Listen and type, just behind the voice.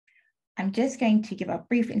I'm just going to give a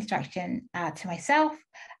brief introduction to myself,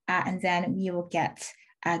 and then we will get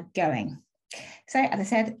going. So, as I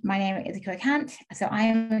said, my name is Akua Kant. So I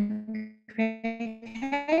am a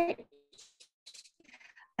career coach,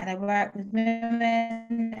 and I work with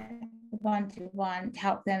women one-to-one to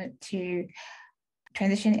help them to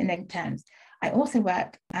transition in their terms. I also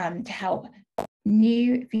work to help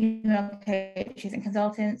new female coaches and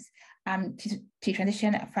consultants to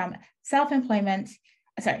transition from employment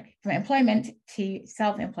to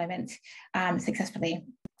self-employment successfully.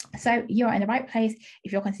 So you're in the right place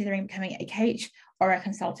if you're considering becoming a coach or a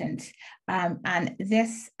consultant. And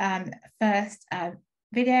this first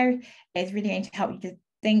video is really going to help you to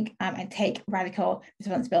think and take radical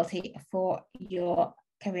responsibility for your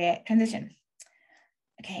career transition.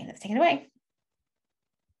 Okay, let's take it away.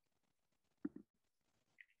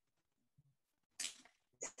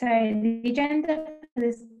 So the agenda for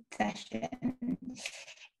this session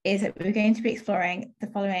is that we're going to be exploring the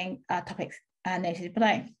following topics noted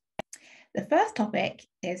below. The first topic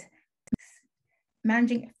is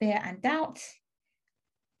managing fear and doubt,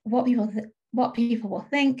 what people will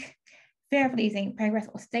think, fear of losing progress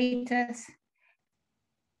or status,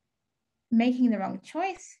 making the wrong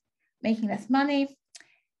choice, making less money,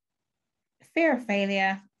 fear of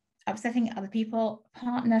failure, upsetting other people,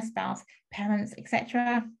 partner, spouse, parents,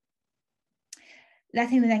 etc.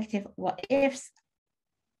 Letting the negative what ifs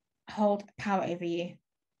hold power over you.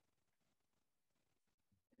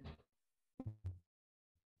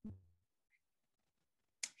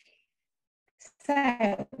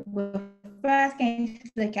 So we're first going to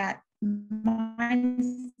look at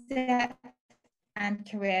mindset and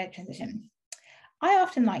career transition. I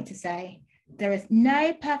often like to say there is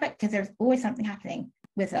no perfect, because there's always something happening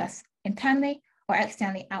with us internally or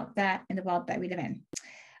externally out there in the world that we live in.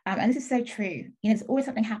 And this is so true. You know, there's always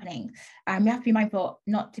something happening. We have to be mindful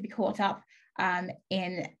not to be caught up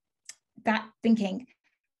in that thinking,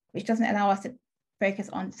 which doesn't allow us to focus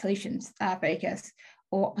on solutions focus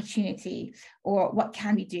or opportunity or what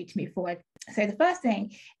can we do to move forward. So the first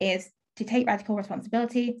thing is to take radical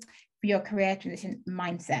responsibility for your career transition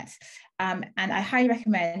mindset. And I highly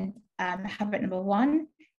recommend habit number 1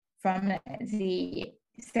 from the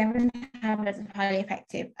 7 Habits of Highly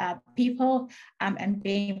Effective People, and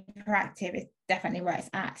being proactive is definitely where it's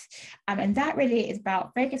at. And that really is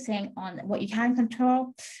about focusing on what you can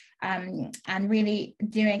control, and really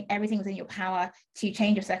doing everything within your power to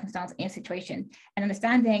change your circumstance in your situation, and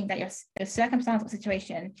understanding that your circumstance or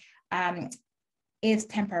situation is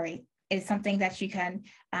temporary. Is something that you can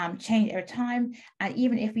change over time. And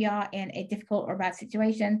even if we are in a difficult or bad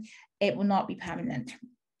situation, it will not be permanent.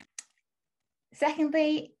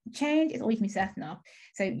 Secondly, change is all you can be certain of.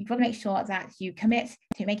 So you've got to make sure that you commit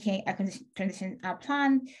to making a transition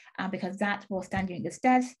plan, because that will stand you in good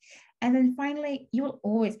stead. And then finally, you will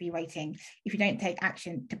always be waiting if you don't take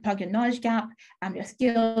action to plug your knowledge gap, your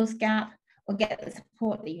skills gap, or get the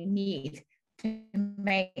support that you need to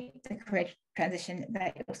make the career transition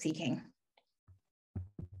that you're seeking.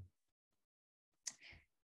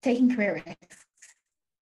 Taking career risks.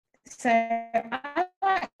 So I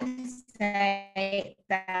like to say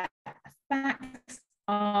that facts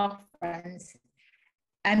are friends.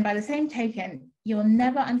 And by the same token, you'll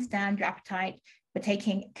never understand your appetite for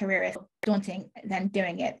taking career risks daunting than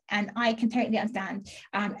doing it. And I can totally understand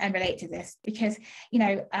and relate to this, because, you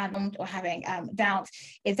know, or having doubt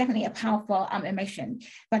is definitely a powerful emotion,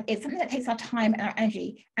 but it's something that takes our time and our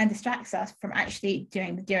energy and distracts us from actually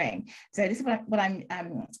doing the doing. So this is what I'm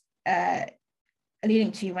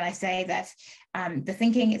alluding to when I say that the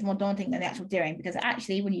thinking is more daunting than the actual doing, because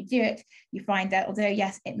actually when you do it, you find that although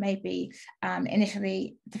yes, it may be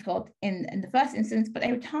initially difficult in the first instance, but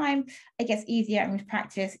over time it gets easier, and with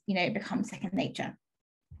practice, you know, it becomes second nature.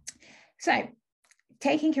 So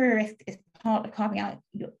taking career risk is part of carving out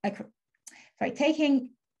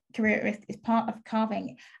taking career risk is part of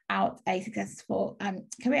carving out a successful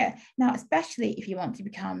career. Now, especially if you want to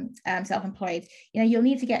become self-employed, you know, you'll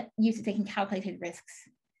need to get used to taking calculated risks.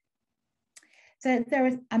 So there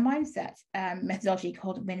is a mindset methodology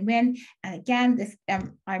called win-win. And again, this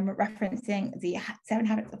I'm referencing the 7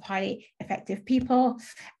 Habits of Highly Effective People.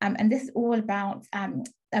 And this is all about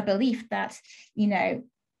a belief that, you know,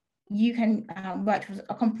 you can work towards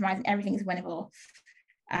a compromise and everything is winnable.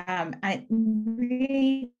 And it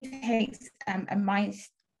really takes a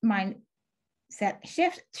mindset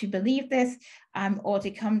shift to believe this, or to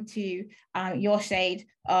come to your shade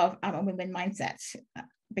of a win-win mindset,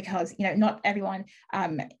 because, you know, not everyone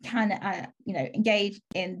can you know, engage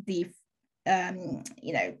in the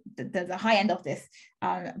you know, the high end of this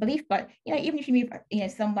belief. But, you know, even if you move, you know,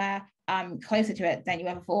 somewhere closer to it than you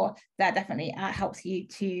were before, that definitely helps you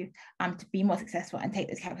to be more successful and take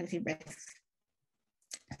those calculated risks.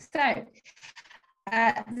 So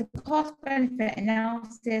the cost benefit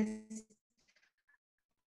analysis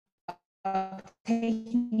of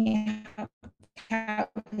taking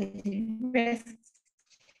calculated risks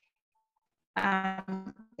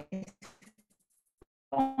is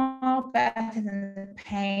far better than the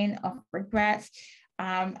pain of regret.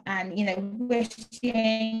 And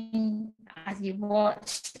wishing as you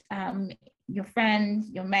watch your friend,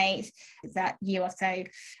 your mate, that you are so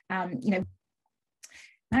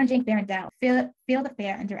Managing Fear and Doubt, Feel the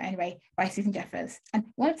Fear and Do It Anyway by Susan Jeffers. And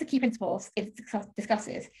one of the key principles it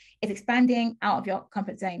discusses is expanding out of your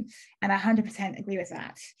comfort zone. And I 100% agree with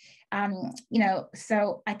that.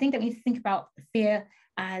 So I think that we need to think about fear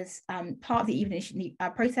as part of the evolutionary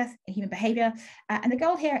process in human behavior. And the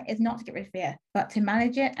goal here is not to get rid of fear, but to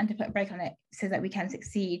manage it and to put a brake on it so that we can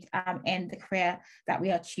succeed in the career that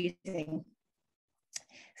we are choosing.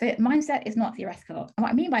 So mindset is not theoretical. And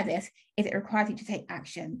what I mean by this is it requires you to take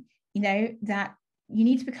action, that you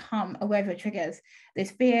need to become aware of your triggers, those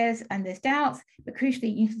fears and those doubts, but crucially,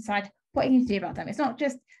 you need to decide what you need to do about them. It's not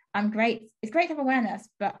just, it's great to have awareness,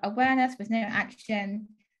 but awareness with no action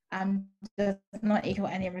does not equal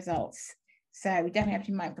any results. So we definitely have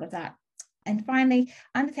to be mindful of that. And finally,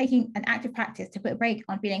 undertaking an active practice to put a brake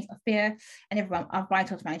on feelings of fear and overwhelm are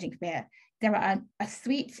vital to managing fear. There are a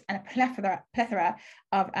suite and a plethora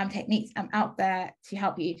of techniques out there to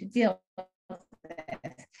help you to deal with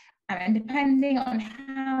this. And depending on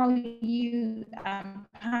how you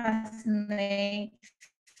personally,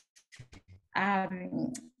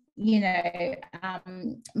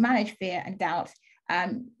 manage fear and doubt,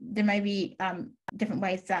 there may be different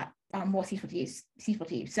ways that are more suitable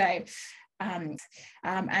to you. So, and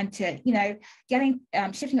to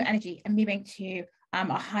shifting your energy and moving to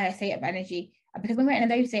a higher state of energy, because when we're in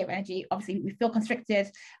a low state of energy, obviously we feel constricted,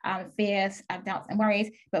 fears, doubts and worries.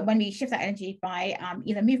 But when we shift that energy by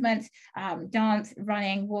either movement, dance,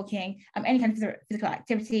 running, walking, any kind of physical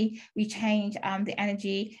activity, we change the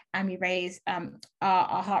energy and we raise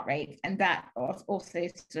our heart rate, and that also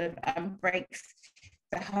sort of breaks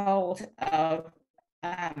the hold of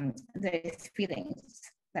those feelings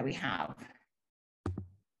that we have.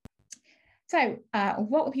 So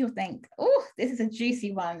what would people think? Oh, this is a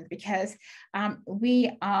juicy one, because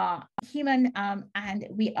we are human and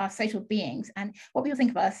we are social beings. And what people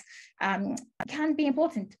think of us can be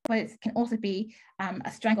important, but it can also be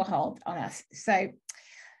a stranglehold on us. So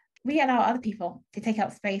we allow other people to take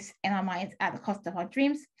up space in our minds at the cost of our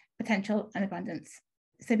dreams, potential, and abundance.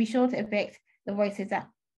 So be sure to evict the voices that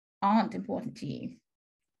aren't important to you.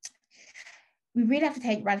 We really have to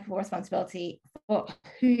take radical responsibility for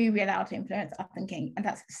who we allow to influence our thinking, and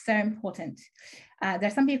that's so important. There are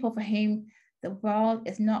some people for whom the world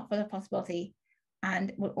is not full of possibility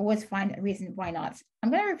and will always find a reason why not.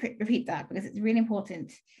 I'm going to repeat that because it's really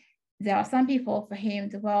important. There are some people for whom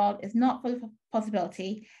the world is not full of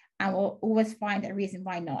possibility and will always find a reason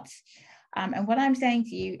why not. And what I'm saying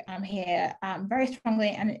to you here very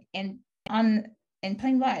strongly and in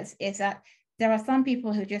plain words is that there are some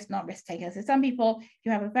people who are just not risk takers. There's some people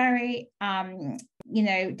who have a very,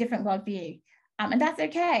 different worldview, and that's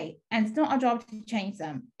okay. And it's not our job to change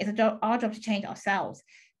them. It's our job to change ourselves.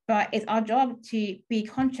 But it's our job to be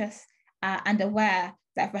conscious and aware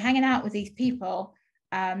that if we're hanging out with these people,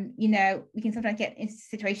 we can sometimes get into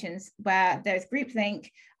situations where there's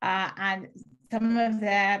groupthink and some of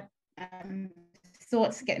their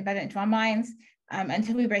thoughts get embedded into our minds.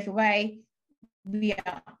 Until we break away, we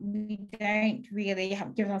don't really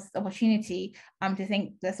give us the opportunity to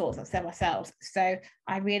think the thoughts of ourselves. So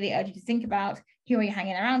I really urge you to think about who are you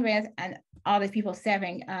hanging around with, and are those people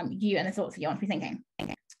serving you and the thoughts that you want to be thinking.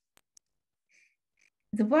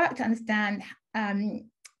 The work to understand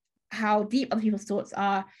how deep other people's thoughts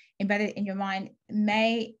are embedded in your mind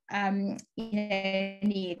may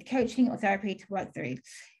need coaching or therapy to work through.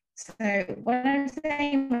 So what I'm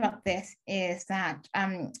saying about this is that,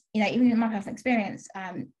 even in my personal experience,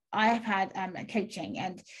 I have had coaching,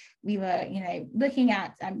 and we were, looking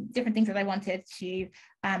at different things that I wanted to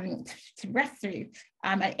rest through.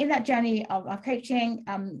 And in that journey of coaching,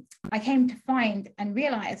 I came to find and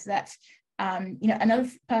realize that, another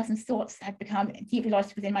person's thoughts had become deeply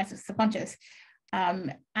lodged within my subconscious.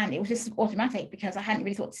 And it was just automatic because I hadn't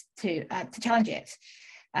really thought to challenge it.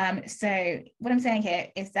 So what I'm saying here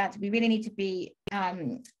is that we really need to be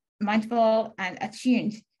mindful and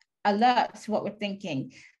attuned, alert to what we're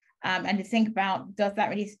thinking, and to think about, does that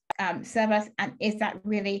really serve us? And is that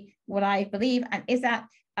really what I believe? And is that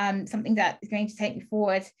something that is going to take me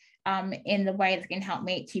forward in the way that's going to help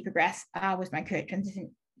me to progress with my career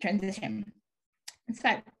transition.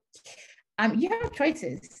 So you have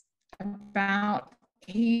choices about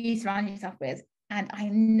who you surround yourself with. And I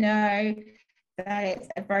know that it's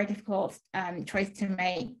a very difficult choice to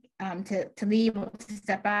make, to leave or to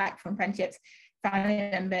step back from friendships, family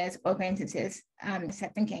members, or acquaintances,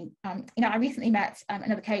 set thinking. I recently met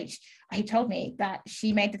another coach who told me that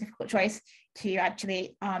she made the difficult choice to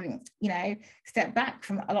actually, step back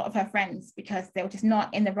from a lot of her friends because they were just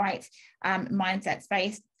not in the right mindset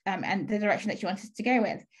space and the direction that she wanted to go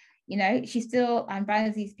with. She still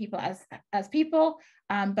values these people as people,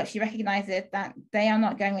 but she recognizes that they are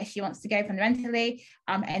not going where she wants to go fundamentally,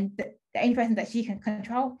 and the only person that she can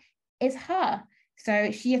control is her.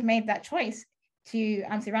 So she has made that choice to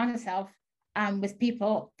surround herself with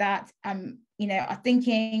people that are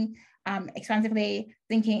thinking expansively,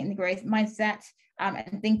 thinking in the growth mindset,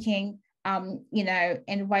 and thinking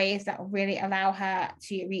in ways that will really allow her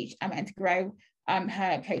to reach and to grow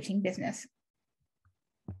her coaching business.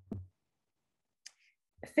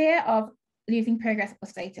 Fear of losing progress or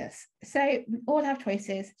status. So we all have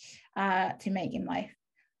choices to make in life.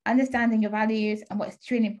 Understanding your values and what's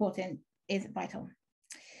truly important is vital.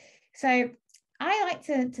 So I like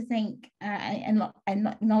to think and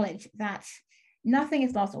acknowledge that nothing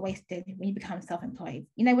is lost or wasted when you become self-employed.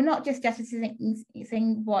 We're not just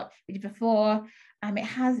seeing what we did before. It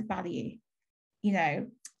has value.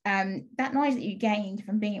 That knowledge that you gained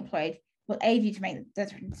from being employed will aid you to make the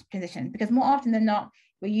transition, because more often than not,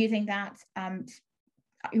 we're using that,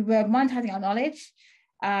 we're monetizing our knowledge,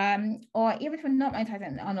 or even if we're not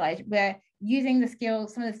monetizing our knowledge, we're using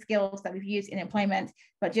some of the skills that we've used in employment,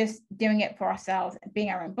 but just doing it for ourselves,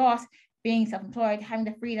 being our own boss, being self-employed, having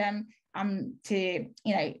the freedom to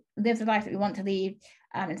live the life that we want to lead,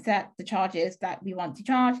 and set the charges that we want to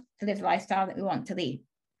charge, to live the lifestyle that we want to lead.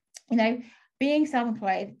 Being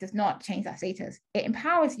self-employed does not change that status. It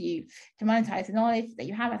empowers you to monetize the knowledge that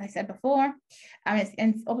you have, as I said before. It's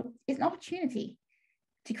an opportunity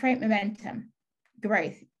to create momentum,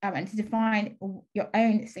 growth, and to define your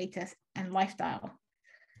own status and lifestyle.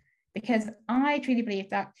 Because I truly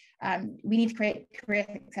believe that we need to create career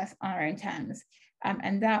success on our own terms,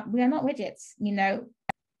 and that we are not widgets.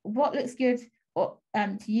 What looks good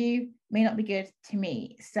to you may not be good to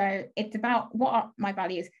me. So it's about what are my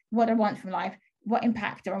values, what I want from life, what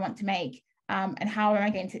impact do I want to make, and how am I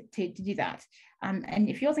going to do that. And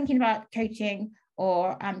if you're thinking about coaching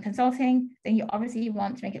or consulting, then you obviously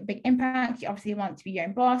want to make a big impact. You obviously want to be your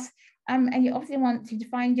own boss, and you obviously want to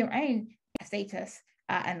define your own status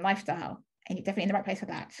and lifestyle. And you're definitely in the right place for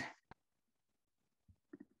that.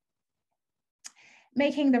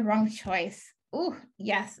 Making the wrong choice. Oh,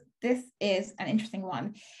 yes, this is an interesting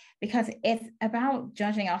one, because it's about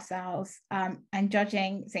judging ourselves and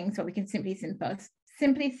judging things that we can simply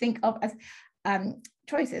think of as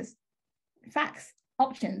choices, facts,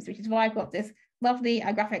 options, which is why I've got this lovely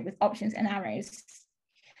graphic with options and arrows,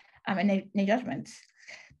 and no judgment.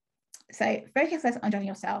 So focus less on judging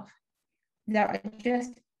yourself. There are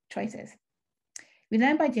just choices. We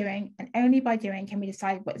learn by doing, and only by doing can we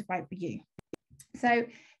decide what is right for you. So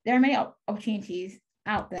there are many opportunities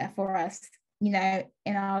out there for us, in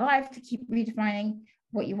our life to keep redefining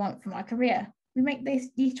what you want from our career. We make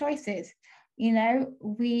these choices,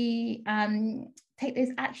 we take those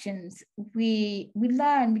actions, we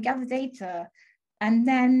learn, we gather data, and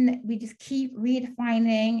then we just keep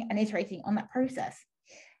redefining and iterating on that process.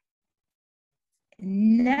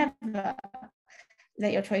 Never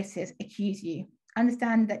let your choices accuse you.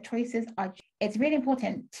 Understand that choices are, it's really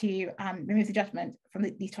important to remove the judgment from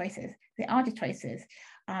these choices. They are just choices.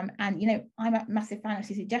 And, I'm a massive fan of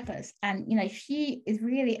Susie Jeffers, and, she is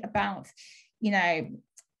really about,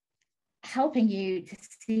 helping you to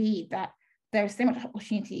see that there is so much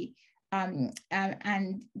opportunity,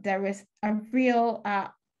 and there is a real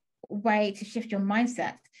way to shift your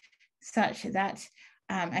mindset such that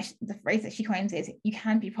the phrase that she coins is, you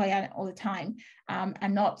can be Pollyanna all the time,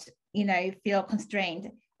 and not, feel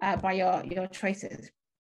constrained by your choices.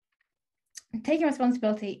 Taking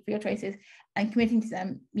responsibility for your choices and committing to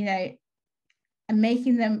them, and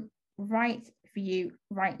making them right for you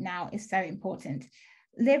right now is so important.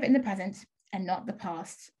 Live in the present and not the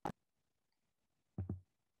past.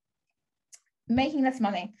 Making less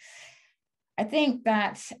money. I think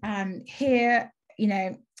that here,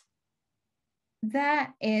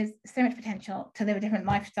 there is so much potential to live a different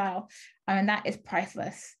lifestyle, and that is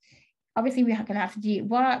priceless. Obviously, we're going to have to do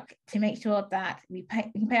work to make sure that we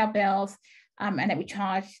can pay our bills, and that we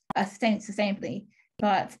charge sustainably.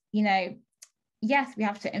 But, yes, we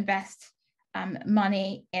have to invest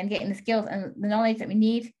money in getting the skills and the knowledge that we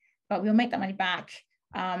need but we'll make that money back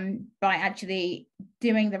by actually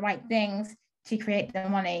doing the right things to create the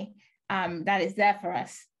money that is there for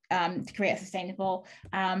us to create a sustainable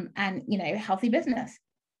and healthy business.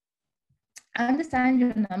 Understand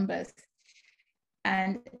your numbers,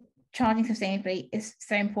 and charging sustainably is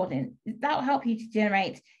so important. That will help you to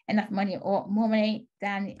generate enough money or more money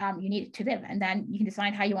than you need to live, and then you can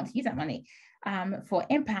decide how you want to use that money for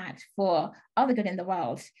impact, for other good in the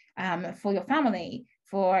world, for your family,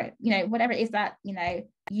 for whatever it is that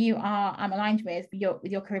you are aligned with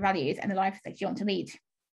your career values and the life that you want to lead.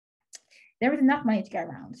 There is enough money to go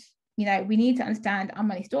around. We need to understand our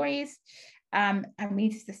money stories, and we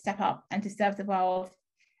need to step up and to serve the world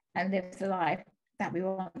and live the life that we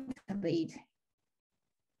want to lead.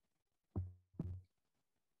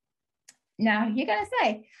 Now you're going to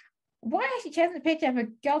say, why has she chosen the picture of a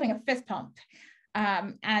girl doing a fist pump?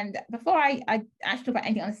 And before I actually talk about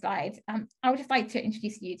anything on the slide, I would just like to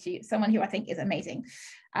introduce you to someone who I think is amazing.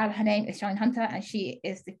 Her name is Charlene Hunter, and she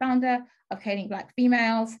is the founder of Coding Black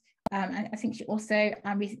Females. And I think she also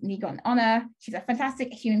recently got an honor. She's a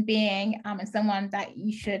fantastic human being and someone that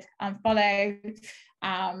you should follow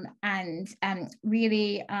and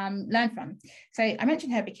really learn from. So I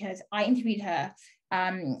mentioned her because I interviewed her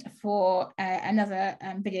for another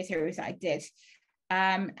video series that I did.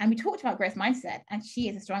 And we talked about growth mindset, and she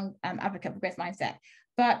is a strong advocate for growth mindset,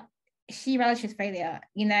 but she relishes failure.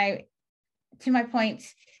 To my point,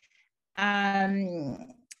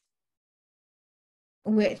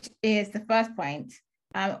 which is the first point,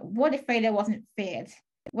 what if failure wasn't feared?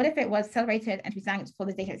 What if it was celebrated and to be thanked for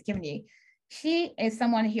the data it's given you? She is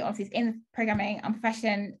someone who obviously is in the programming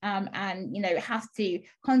profession and has to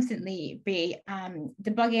constantly be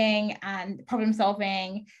debugging and problem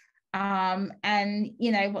solving, and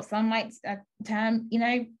what some might term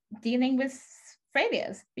dealing with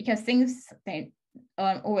failures, because things don't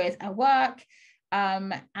always work.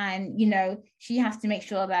 And she has to make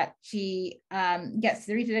sure that she gets to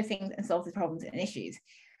the root of those things and solves the problems and issues.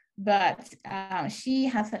 But she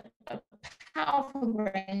has a powerful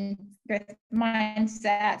growth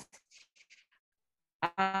mindset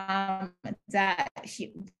that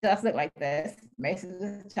she does look like this most of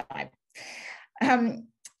the time.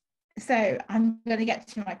 So I'm going to get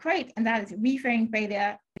to my quote, and that is, reframing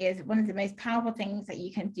failure is one of the most powerful things that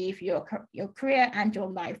you can do for your career and your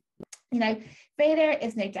life. Failure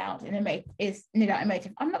is no doubt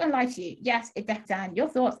emotive. I'm not going to lie to you. Yes, it decks down your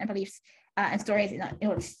thoughts and beliefs and stories in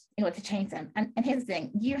order to change them. And here's the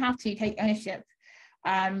thing: you have to take ownership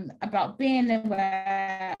about being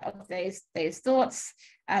aware of those thoughts,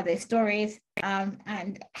 those stories,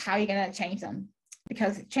 and how you're going to change them.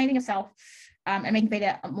 Because changing yourself and making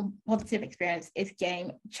failure a more positive experience is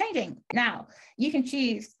game changing. Now, you can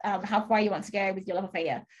choose how far you want to go with your level of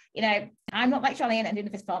failure. I'm not like Charlene and doing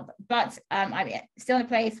the fist pump, but I'm still in a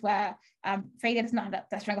place where failure does not have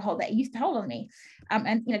that strong a hold that it used to hold on me.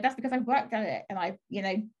 And that's because I've worked at it, and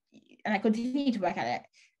I continue to work at it.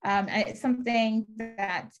 And it's something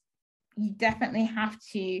that you definitely have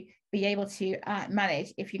to be able to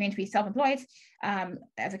manage if you're going to be self-employed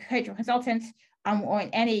as a coach or consultant, or in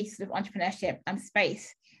any sort of entrepreneurship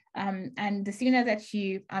space. And the sooner that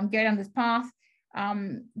you go down this path,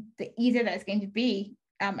 the easier that it's going to be,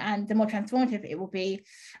 and the more transformative it will be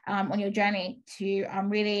on your journey to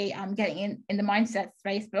really getting in the mindset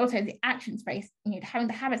space, but also the action space, having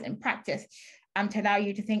the habits and practice to allow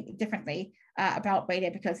you to think differently about failure,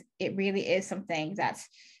 because it really is something that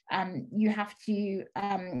you have to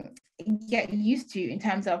get used to in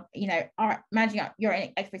terms of managing your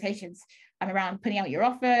expectations around putting out your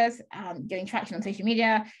offers, getting traction on social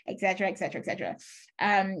media, etc., etc., etc.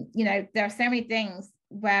 There are so many things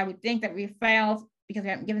where we think that we've failed because we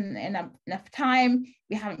haven't given enough time.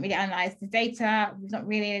 We haven't really analyzed the data. We've not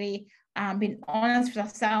really been honest with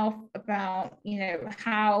ourselves about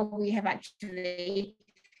how we have actually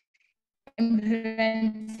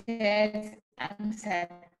implemented and said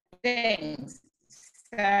things.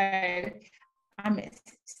 So it's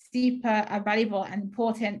super valuable and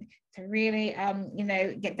important to really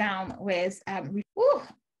get down with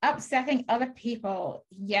upsetting other people.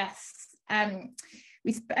 Yes.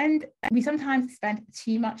 We sometimes spend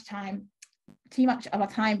too much of our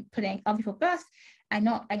time putting other people first and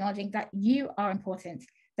not acknowledging that you are important,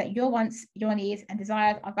 that your wants, your needs and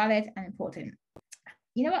desires are valid and important.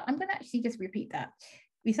 You know what? I'm going to actually just repeat that.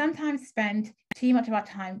 We sometimes spend too much of our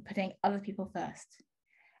time putting other people first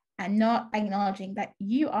and not acknowledging that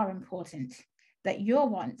you are important, that your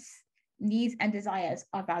wants, needs and desires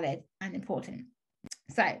are valid and important.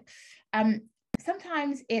 So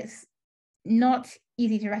sometimes it's not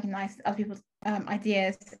easy to recognize other people's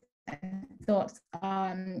ideas and thoughts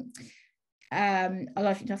are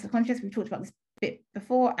largely not subconscious. We've talked about this bit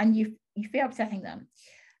before, and you fear upsetting them.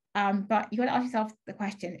 But you've got to ask yourself the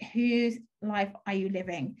question, whose life are you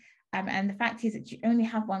living? And the fact is that you only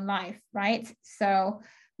have one life, right? So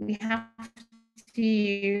we have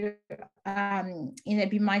to,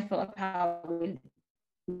 be mindful of how we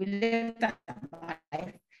live that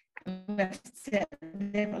life. We have to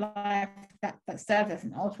live a life that serves us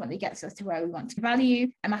and ultimately gets us to where we want to.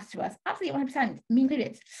 Value and matter to us, absolutely 100%, me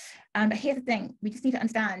included. But here's the thing, we just need to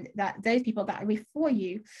understand that those people that agree for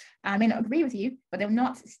you may not agree with you, but they will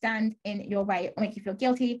not stand in your way or make you feel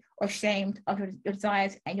guilty or ashamed of your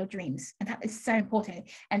desires and your dreams. And that is so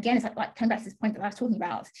important. And again, it's like coming back to this point that I was talking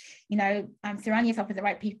about, surrounding yourself with the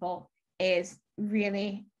right people is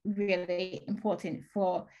really, really important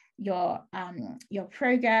for your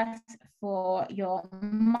progress, for your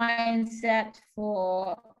mindset,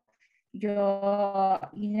 for your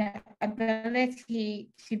ability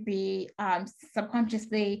to be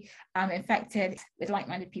subconsciously infected with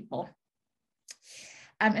like-minded people.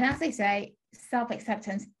 And as they say,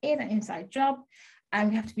 self-acceptance is an inside job,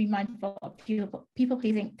 and we have to be mindful of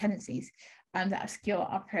people-pleasing tendencies that obscure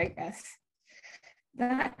our progress.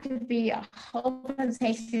 That could be a whole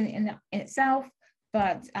presentation in itself,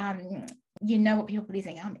 but what people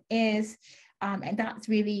pleasing is, and that's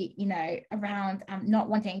really around not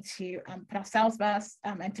wanting to put ourselves first,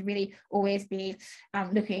 and to really always be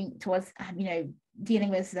looking towards dealing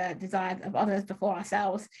with the desires of others before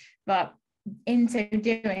ourselves. But in so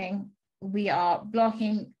doing, we are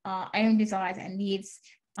blocking our own desires and needs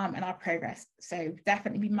and our progress. So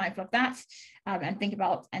definitely be mindful of that, and think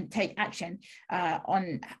about and take action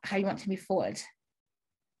on how you want to move forward.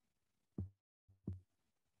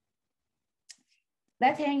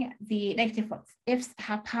 Letting the negative what ifs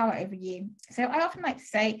have power over you. So I often like to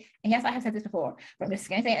say, and yes, I have said this before, but I'm just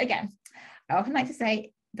going to say it again. I often like to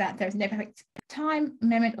say that there's no perfect time,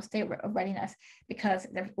 moment, or state of readiness, because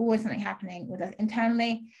there's always something happening with us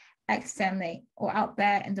internally, externally, or out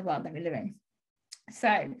there in the world that we live in.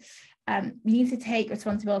 So you need to take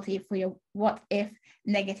responsibility for your what if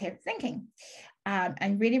negative thinking,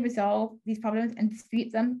 and really resolve these problems and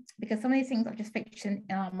dispute them, because some of these things are just fiction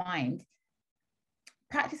in our mind.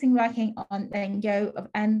 Practicing working on letting go of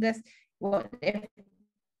endless what if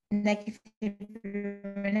negative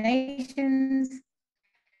ruminations,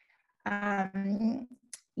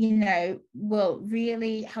 will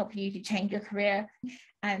really help you to change your career.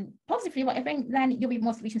 And positively, what I think, then you'll be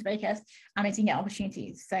more solutions focused and seeing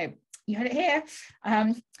opportunities. So you heard it here.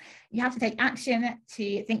 You have to take action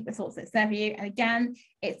to think the thoughts that serve you. And again,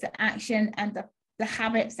 it's the action and the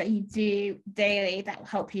habits that you do daily that will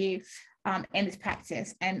help you in this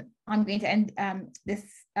practice. And I'm going to end this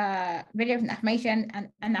video with an affirmation, and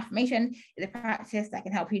an affirmation is a practice that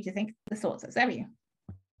can help you to think the thoughts that serve you.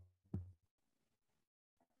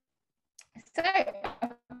 So,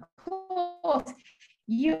 of course,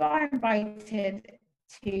 you are invited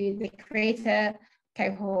to the creator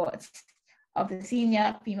cohort of the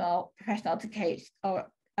Senior Female Professional to Coach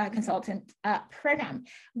or Consultant program.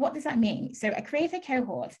 What does that mean? So a creator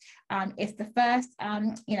cohort is the first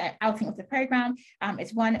outing of the program.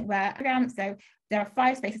 It's one where so there are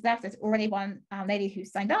 5 spaces left. There's already one lady who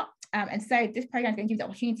signed up, and so this program is going to give you the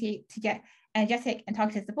opportunity to get energetic and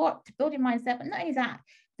targeted support to build your mindset. But not only that,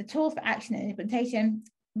 the tools for action and implementation,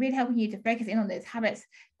 really helping you to focus in on those habits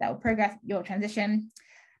that will progress your transition.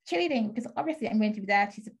 Cheerleading, because obviously I'm going to be there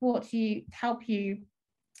to support you, to help you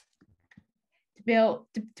to build,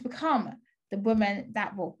 to become the woman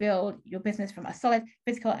that will build your business from a solid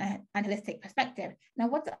physical and holistic perspective. Now,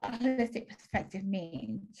 what does a holistic perspective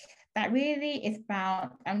mean? That really is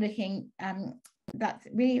about that's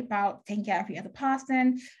really about taking care of you as a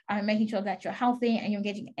person, making sure that you're healthy and you're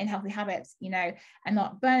engaging in healthy habits, and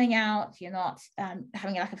not burning out, you're not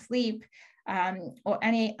having a lack of sleep, or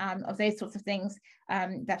any of those sorts of things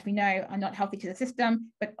that we know are not healthy to the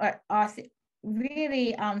system, but are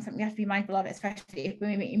really something you have to be mindful of, especially if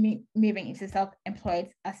we're moving into the self-employed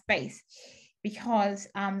space, because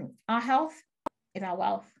our health is our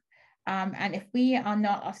wealth. And if we are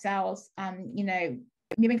not ourselves,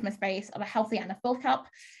 moving from a space of a healthy and a full cup,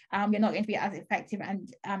 you're not going to be as effective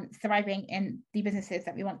and thriving in the businesses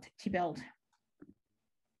that we want to build.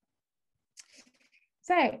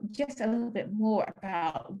 So just a little bit more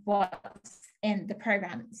about what in the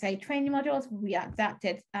program. So training modules will be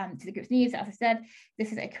adapted to the group's needs. As I said,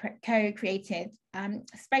 this is a co-created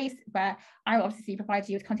space where I will obviously provide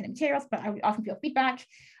you with content and materials, but I will ask for your feedback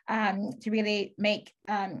to really make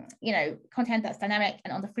content that's dynamic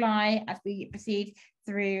and on the fly as we proceed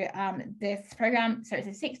through this program. So it's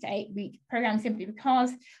a 6 to 8 week program simply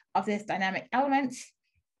because of this dynamic element.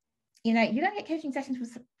 You don't get coaching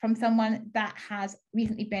sessions from someone that has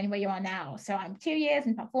recently been where you are now. So I'm 2 years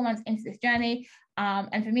and about 4 months into this journey.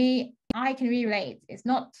 And for me, I can relate. It's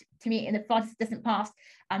not to me in the farthest distant past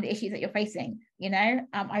the issues that you're facing. I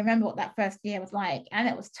remember what that first year was like, and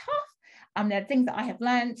it was tough. There are things that I have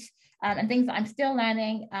learned and things that I'm still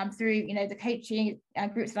learning through, the coaching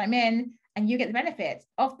groups that I'm in, and you get the benefit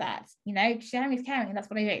of that. Sharing is caring, and that's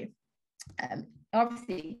what I do.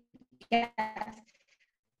 Obviously, get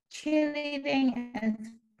cheerleading and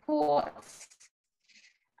support,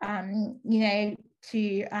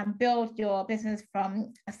 to build your business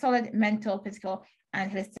from a solid mental, physical,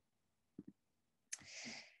 and holistic.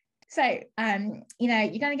 So,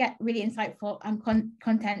 you're going to get really insightful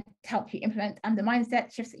content to help you implement the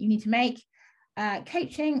mindset shifts that you need to make.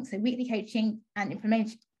 Coaching, so weekly coaching and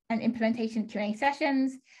implementation Q&A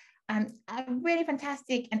sessions. A really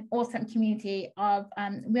fantastic and awesome community of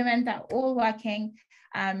women that are all working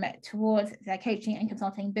towards their coaching and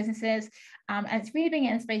consulting businesses. And it's really being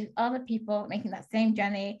in a space with other people making that same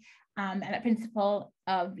journey and that principle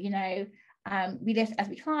of, we lift as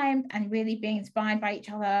we climb, and really being inspired by each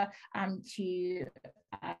other to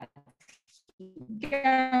keep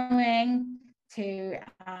going, to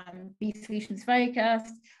be solutions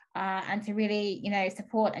focused, and to really,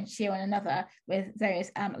 support and cheer one another with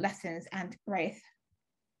those lessons and growth.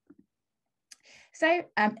 So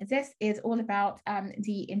this is all about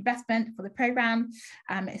the investment for the program.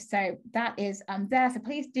 So that is there. So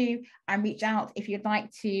please do reach out if you'd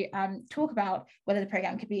like to talk about whether the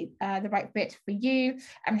program could be the right fit for you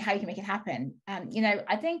and how you can make it happen.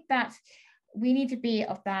 I think that we need to be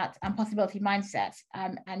of that possibility mindset.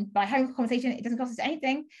 And by having a conversation, it doesn't cost us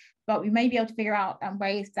anything, but we may be able to figure out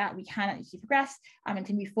ways that we can actually progress and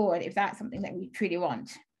to move forward if that's something that we truly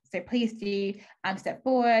want. So please do step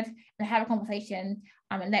forward and have a conversation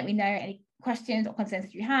and let me know any questions or concerns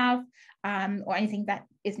that you have or anything that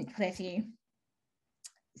isn't clear to you.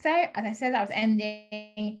 So as I said, I was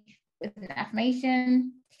ending with an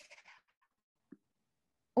affirmation.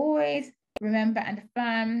 Always remember and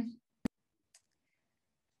affirm,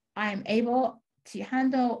 I am able to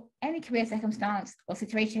handle any career circumstance or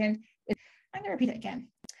situation. I'm going to repeat it again.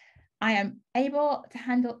 I am able to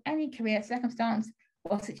handle any career circumstance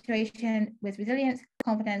or situation with resilience,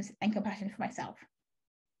 confidence, and compassion for myself.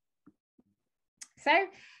 So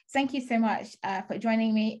thank you so much for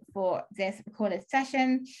joining me for this recorded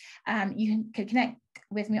session. You can connect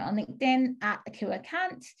with me on LinkedIn at Akua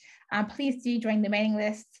Kant. Please do join the mailing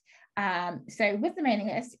list. So with the mailing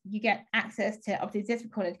list, you get access to obviously this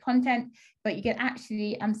recorded content, but you get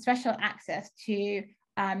actually special access to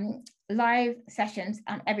live sessions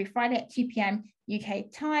every Friday at 2 p.m.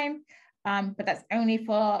 UK time. But that's only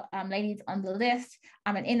for ladies on the list.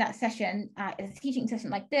 And in that session, it's a teaching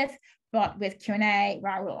session like this, but with Q&A,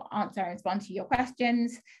 where I will answer and respond to your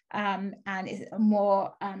questions. And it's a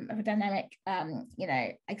more of a dynamic,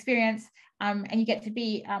 experience. And you get to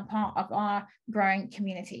be part of our growing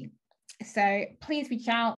community. So please reach out